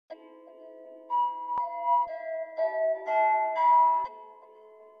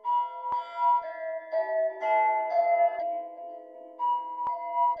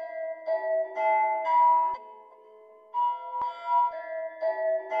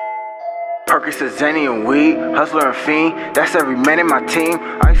Perkins, a Zenny and weed, hustler and fiend, that's every man in my team.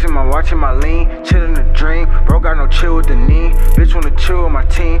 Ice in my watch and my lean, chillin' the dream. Bro got no chill with the knee, bitch wanna chill with my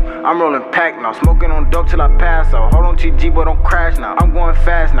team. I'm rolling pack now, smoking on dope till I pass out. Hold on TG, but don't crash now. I'm going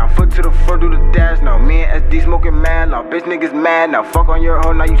fast now, foot to the floor, do the dash now. Me and SD smoking mad now, bitch niggas mad now. Fuck on your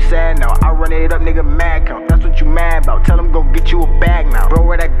hoe, now you sad now. I run it up, nigga mad count, that's what you mad about. Tell him go get you a bag now. Bro,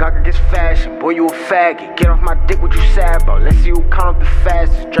 where that Gawker gets fashion, boy you a faggot. Get off my dick, what you sad about? Let's see who count up the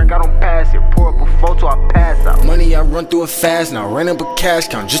fastest. Drink, I don't pass it, pour up a photo, I pass out. Money, I run through it fast now. Ran up a cash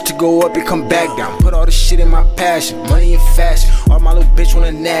count just to go up and come back down. Put all this shit in my passion, money and fashion. All my little bitch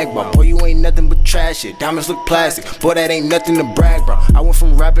wanna nag about. Boy, you ain't nothing but trash shit. Diamonds look plastic, boy, that ain't nothing to brag about. I went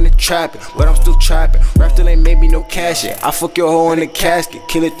from rapping to trapping, but I'm still trapping. Rap still ain't made me no cash yet. I fuck your hoe in the casket,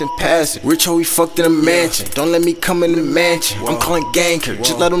 kill it then pass it. Rich hoe, we fucked in a mansion. Don't let me come in the mansion. I'm calling gang here,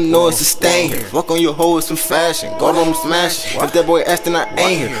 just let them know it's a stain here. Fuck on your hoe, it's some fashion. Go on them smash it. If that boy asked, then I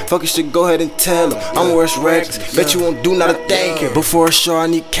ain't here. Fuck, you should go ahead and tell him I'm worse reckless. Bet you won't do not a thing here. Before a show, I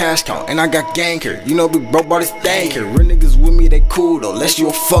need cash count, and I got gang here. You know, big bro bought this thing here. Real niggas with me, they cool though. Unless you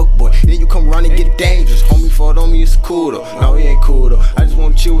a fuck boy, then you come around and get dangerous. Homie fought on me, it's cool though. No, he ain't cool though. I just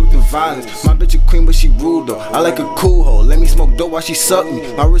wanna chill with the violence. My bitch a queen, but she rude though. I like a cool hoe. Let me smoke dope while she suck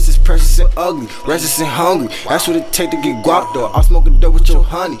me. My wrist is precious and ugly, restless and hungry. That's what it take to get guap though. I'm smoking dope with your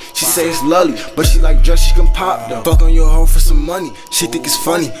honey. She say it's lovely, but she like drugs, she can pop though. Fuck on your hoe for some money. She think it's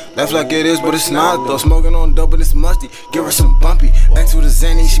funny. Laugh like it is, but it's not though. Smoking on dope and it's musty. Give her some bumpy. X with a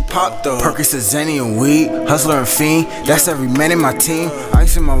Zenny, she popped though. Perkins, a Zenny and weed, hustler and fiend, that's every man in my team.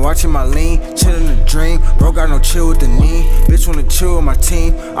 Ice in my watch and my lean, chillin' the dream. Bro got no chill with the knee, bitch wanna chill with my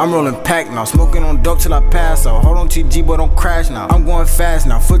team. I'm rolling pack now, smoking on dope till I pass out. Hold on TG, but don't crash now. I'm going fast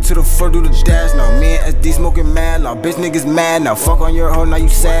now, foot to the floor, do the dash now. Me and SD smoking mad now, bitch niggas mad now. Fuck on your hoe, now you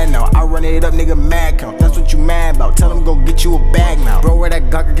sad now. I run it up, nigga mad count, that's what you mad about. Tell him go get you a bag now. Bro, where that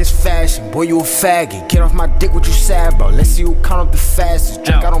Gawker gets fashion, boy you a faggot. Get off my dick, what you sad about? Let's see who count up the fastest.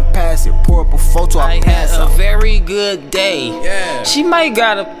 Drink, I don't pass it, pour up a photo, I pass out. A very good day. Yeah. She might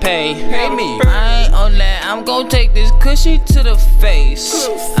gotta pay me. I ain't on that. I'm gon' take this cushy to the face.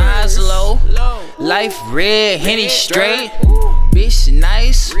 Eyes low, life red, Henny straight. Bitch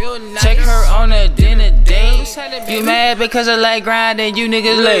nice, take her on a dinner date. You mad because I like grinding, you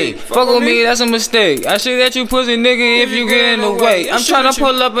niggas late. Fuck with me, that's a mistake. I should let you pussy nigga if you get in the way. I'm tryna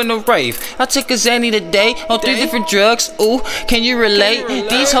pull up in the rave. I took a Zenny today on 3 different drugs. Ooh, can you relate?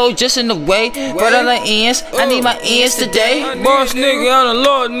 These hoes just in the way, but on the ends, I need my ends today. Boss nigga, I'm the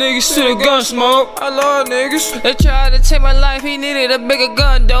Lord niggas to the gun smoke. I love niggas. They tried to take my life, he needed a bigger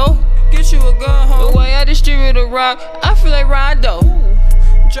gun though. Get you a gun, ho. The way I distribute a rock, I feel like Rondo.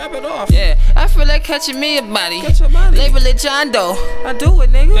 Drop it off. Yeah, I feel like catching me a body. Label it John Doe. I do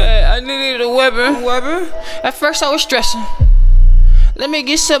it, nigga. Yeah, I needed a weapon. At first I was stressing. Let me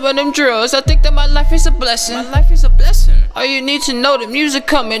get some of them drills. I think that my life is a blessing. My life is a blessing. All you need to know, the music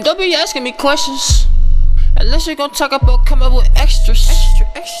coming. Don't be asking me questions. Unless you're gonna talk about come up with extras.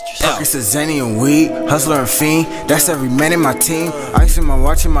 Perkins, a Zenny and weed, hustler and fiend, that's every man in my team. Ice in my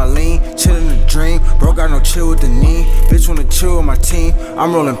watch and my lean, chillin' the dream. Bro got no chill with the knee, bitch wanna chill with my team.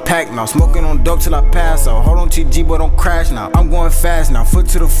 I'm rolling pack now, smoking on dope till I pass out. Hold on TG, but don't crash now. I'm going fast now, foot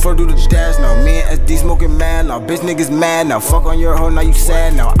to the floor, do the dash now. Me and SD smoking mad now, bitch niggas mad now. Fuck on your hoe, now you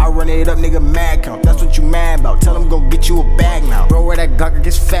sad now. I run it up, nigga mad count, that's what you mad about. Tell him go get you a bag now. Bro, where that Gawker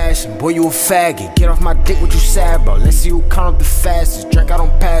gets fashion, boy you a faggot. Get off my dick, what you sad about? Let's see who count up the fastest. Drink, I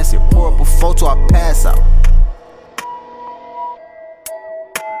don't pass it, pour up a photo, I pass out.